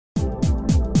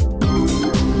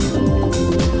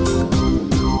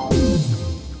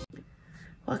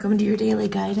Welcome to your daily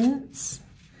guidance.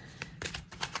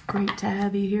 Great to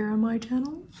have you here on my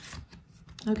channel.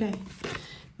 Okay,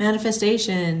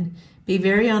 manifestation. Be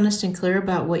very honest and clear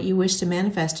about what you wish to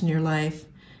manifest in your life,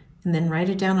 and then write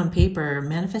it down on paper.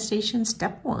 Manifestation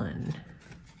step 1.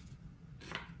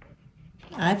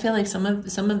 I feel like some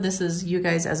of this is you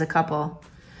guys as a couple.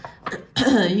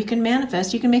 You can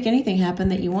manifest, you can make anything happen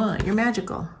that you want. You're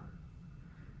magical.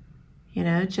 You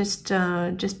know, just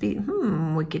be,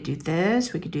 we could do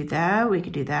this, we could do that, we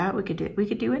could do that, we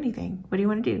could do anything. What do you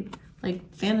want to do?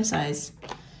 Like fantasize,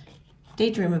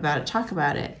 daydream about it, talk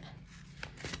about it.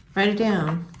 Write it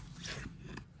down.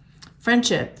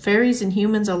 Friendship. Fairies and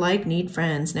humans alike need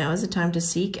friends. Now is the time to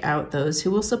seek out those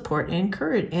who will support and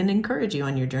encourage you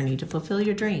on your journey to fulfill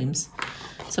your dreams.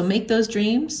 So make those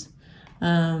dreams.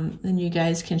 Then you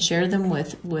guys can share them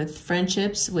with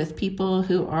friendships, with people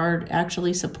who are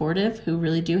actually supportive, who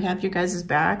really do have your guys'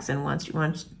 backs and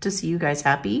want to see you guys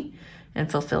happy and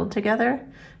fulfilled together.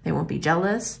 They won't be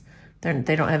jealous.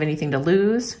 They don't have anything to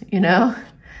lose, you know?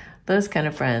 Those kind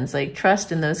of friends. Like,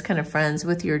 trust in those kind of friends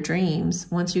with your dreams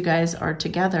once you guys are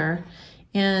together.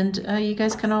 And you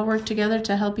guys can all work together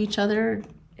to help each other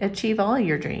achieve all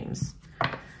your dreams.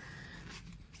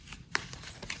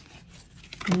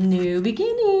 New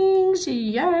beginnings.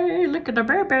 Yay, look at the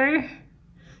baby.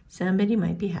 Somebody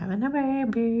might be having a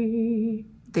baby.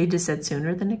 They just said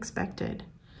sooner than expected.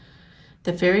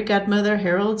 The fairy godmother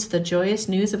heralds the joyous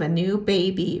news of a new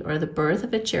baby or the birth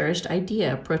of a cherished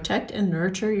idea. Protect and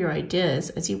nurture your ideas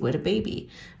as you would a baby.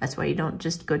 That's why you don't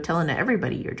just go telling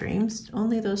everybody your dreams.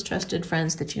 Only those trusted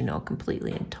friends that you know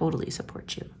completely and totally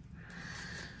support you.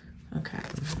 Okay.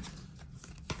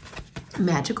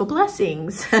 Magical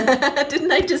blessings.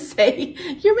 Didn't I just say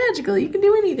you're magical? You can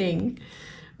do anything.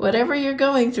 Whatever you're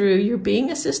going through, you're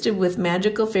being assisted with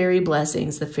magical fairy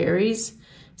blessings. The fairies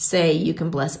say you can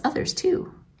bless others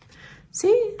too.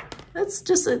 See, that's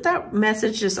just, that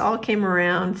message just all came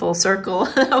around full circle.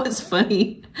 That was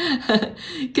funny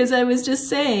because I was just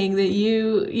saying that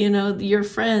you know, your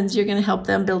friends, you're going to help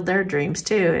them build their dreams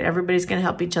too. Everybody's going to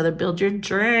help each other build your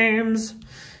dreams.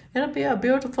 It'll be a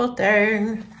beautiful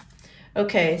thing.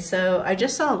 Okay, so I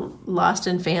just saw Lost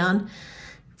and Found.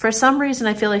 For some reason,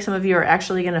 I feel like some of you are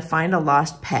actually going to find a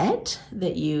lost pet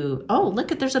that you, oh, look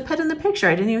at, there's a pet in the picture.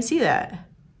 I didn't even see that.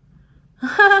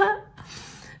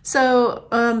 So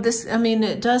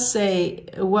it does say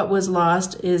what was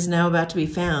lost is now about to be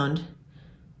found.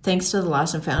 Thanks to the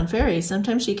Lost and Found fairy.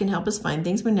 Sometimes she can help us find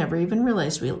things we never even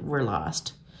realized we were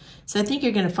lost. So I think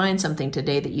you're going to find something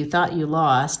today that you thought you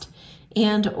lost,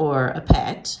 and or a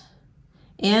pet,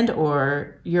 and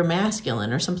or you're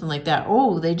masculine or something like that.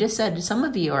 Oh, they just said some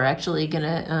of you are actually going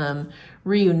to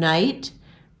reunite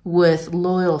with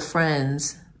loyal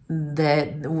friends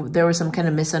that there was some kind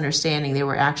of misunderstanding. They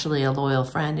were actually a loyal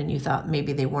friend and you thought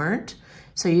maybe they weren't.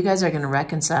 So you guys are going to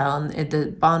reconcile and the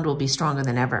bond will be stronger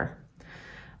than ever.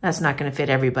 That's not going to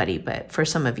fit everybody, but for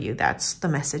some of you, that's the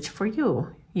message for you.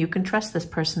 You can trust this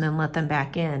person and let them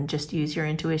back in. Just use your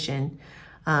intuition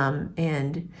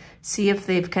and see if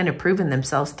they've kind of proven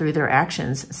themselves through their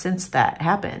actions since that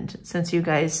happened. Since you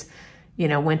guys, you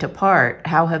know, went apart,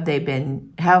 how have they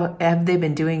been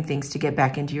doing things to get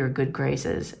back into your good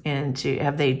graces, and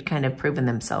have they kind of proven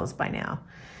themselves by now?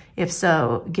 If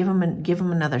so, give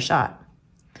them another shot.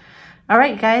 All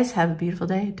right, guys, have a beautiful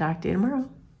day. Talk to you tomorrow.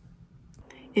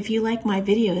 If you like my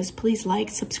videos, please like,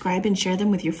 subscribe, and share them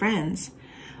with your friends.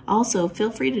 Also,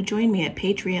 feel free to join me at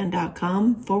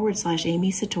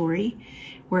patreon.com/Amy Satori,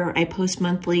 where I post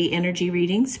monthly energy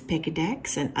readings, pick a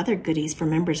decks, and other goodies for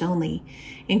members only,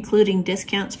 including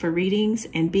discounts for readings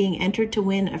and being entered to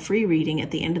win a free reading at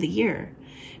the end of the year.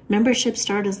 Memberships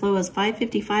start as low as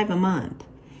 $5.55 a month.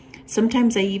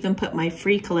 Sometimes I even put my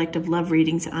free collective love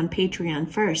readings on Patreon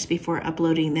first before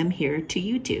uploading them here to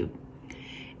YouTube.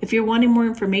 If you're wanting more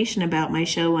information about my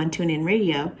show on TuneIn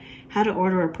Radio, how to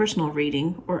order a personal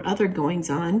reading, or other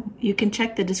goings-on, you can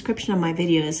check the description of my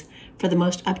videos for the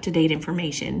most up-to-date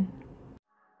information.